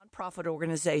nonprofit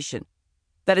organization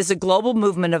that is a global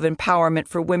movement of empowerment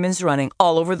for women's running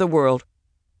all over the world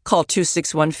called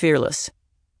 261 Fearless.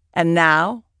 And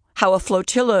now, how a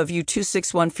flotilla of you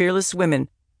 261 Fearless women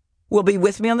will be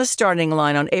with me on the starting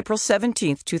line on April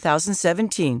 17th,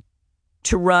 2017,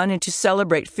 to run and to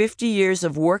celebrate 50 years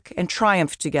of work and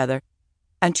triumph together,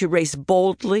 and to race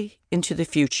boldly into the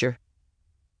future.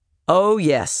 Oh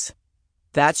yes,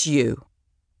 that's you.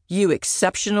 You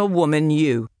exceptional woman,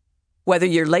 you. Whether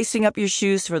you're lacing up your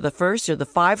shoes for the first or the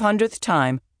 500th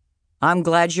time, I'm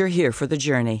glad you're here for the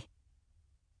journey.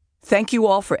 Thank you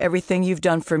all for everything you've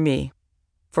done for me,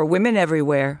 for women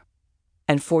everywhere,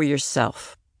 and for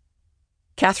yourself.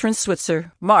 Kathrine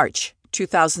Switzer, March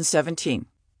 2017.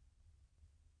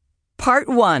 Part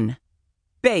 1.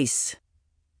 Base.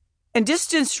 In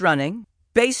distance running,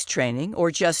 base training, or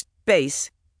just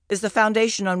base, is the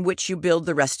foundation on which you build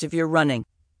the rest of your running.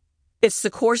 It's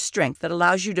the core strength that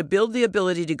allows you to build the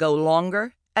ability to go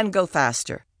longer and go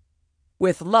faster.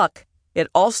 With luck, it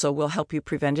also will help you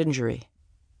prevent injury.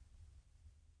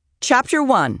 Chapter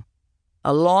 1.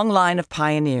 A long line of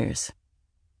pioneers.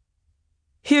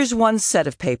 Here's one set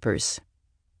of papers.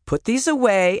 Put these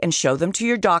away and show them to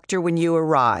your doctor when you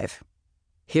arrive.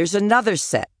 Here's another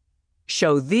set.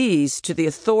 Show these to the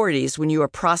authorities when you are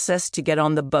processed to get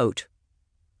on the boat.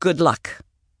 Good luck.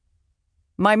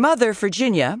 My mother,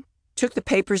 Virginia, took the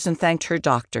papers and thanked her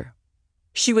doctor.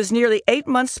 She was nearly 8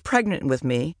 months pregnant with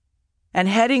me and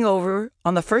heading over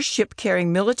on the first ship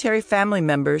carrying military family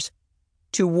members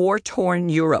to war-torn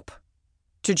Europe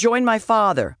to join my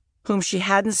father, whom she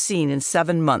hadn't seen in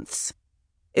 7 months.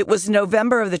 It was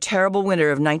November of the terrible winter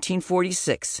of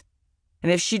 1946,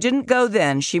 and if she didn't go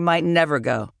then, she might never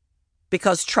go,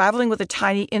 because traveling with a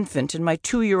tiny infant and my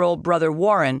 2-year-old brother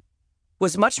Warren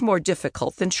was much more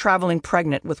difficult than traveling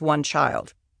pregnant with one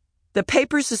child. The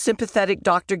papers the sympathetic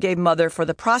doctor gave Mother for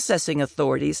the processing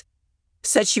authorities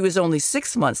said she was only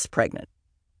 6 months pregnant,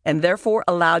 and therefore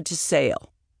allowed to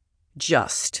sail.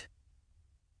 Just.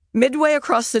 Midway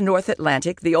across the North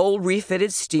Atlantic, the old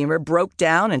refitted steamer broke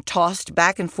down and tossed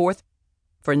back and forth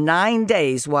for 9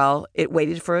 days while it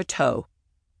waited for a tow.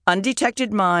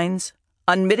 Undetected mines,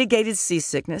 unmitigated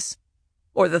seasickness,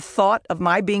 or the thought of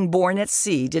my being born at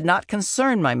sea did not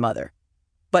concern my mother,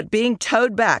 but being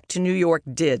towed back to New York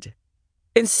did.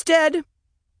 Instead,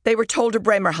 they were told to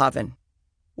Bremerhaven,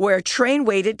 where a train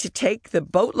waited to take the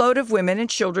boatload of women and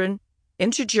children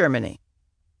into Germany.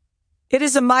 It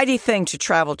is a mighty thing to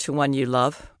travel to one you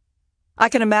love. I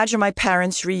can imagine my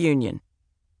parents' reunion,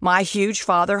 my huge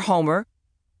father, Homer,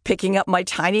 picking up my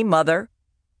tiny mother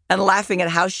and laughing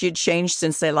at how she had changed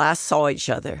since they last saw each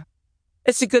other.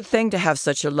 It's a good thing to have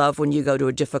such a love when you go to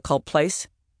a difficult place,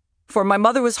 for my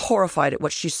mother was horrified at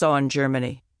what she saw in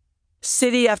Germany.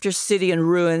 City after city in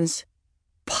ruins,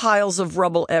 piles of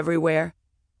rubble everywhere,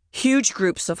 huge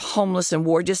groups of homeless and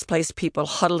war-displaced people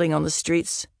huddling on the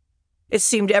streets. It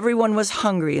seemed everyone was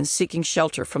hungry and seeking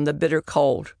shelter from the bitter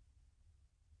cold.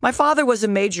 My father was a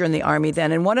major in the Army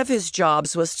then, and one of his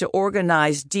jobs was to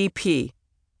organize DP,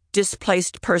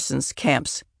 displaced persons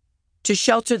camps, to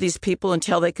shelter these people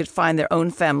until they could find their own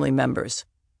family members,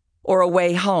 or a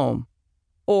way home,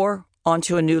 or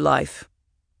onto a new life.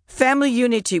 Family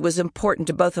unity was important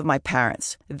to both of my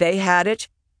parents. They had it,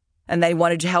 and they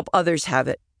wanted to help others have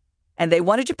it, and they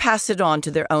wanted to pass it on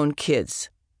to their own kids.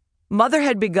 Mother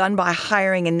had begun by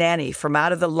hiring a nanny from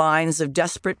out of the lines of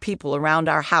desperate people around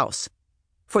our house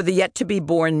for the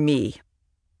yet-to-be-born me.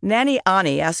 Nanny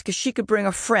Annie asked if she could bring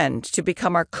a friend to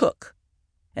become our cook,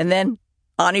 and then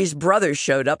Annie's brother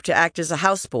showed up to act as a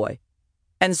houseboy,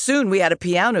 and soon we had a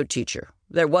piano teacher.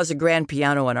 There was a grand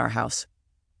piano in our house,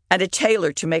 and a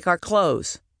tailor to make our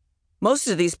clothes. Most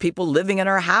of these people living in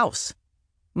our house.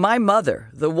 My mother,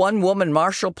 the one-woman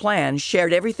Marshall Plan,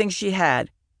 shared everything she had,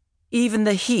 even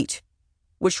the heat,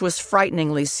 which was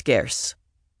frighteningly scarce.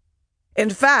 In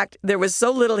fact, there was so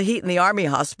little heat in the Army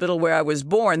hospital where I was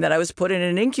born that I was put in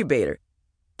an incubator,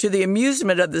 to the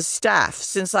amusement of the staff,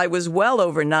 since I was well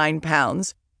over 9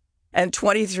 pounds and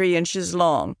 23 inches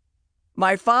long.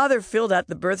 My father filled out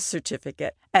the birth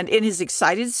certificate and in his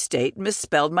excited state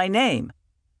misspelled my name,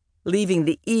 leaving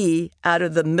the E out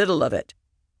of the middle of it,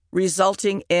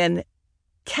 resulting in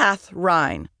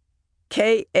Kathrine,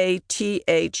 Kathrine.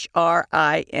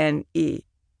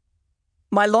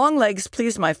 My long legs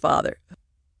pleased my father.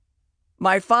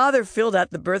 My father filled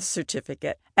out the birth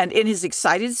certificate and in his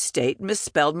excited state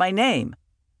misspelled my name.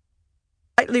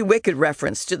 Slightly wicked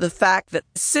reference to the fact that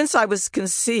since I was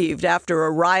conceived after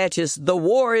a riotous "the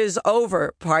war is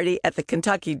over" party at the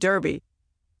Kentucky Derby,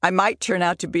 I might turn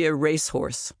out to be a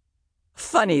racehorse.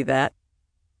 Funny that.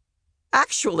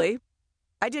 Actually,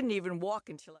 I didn't even walk until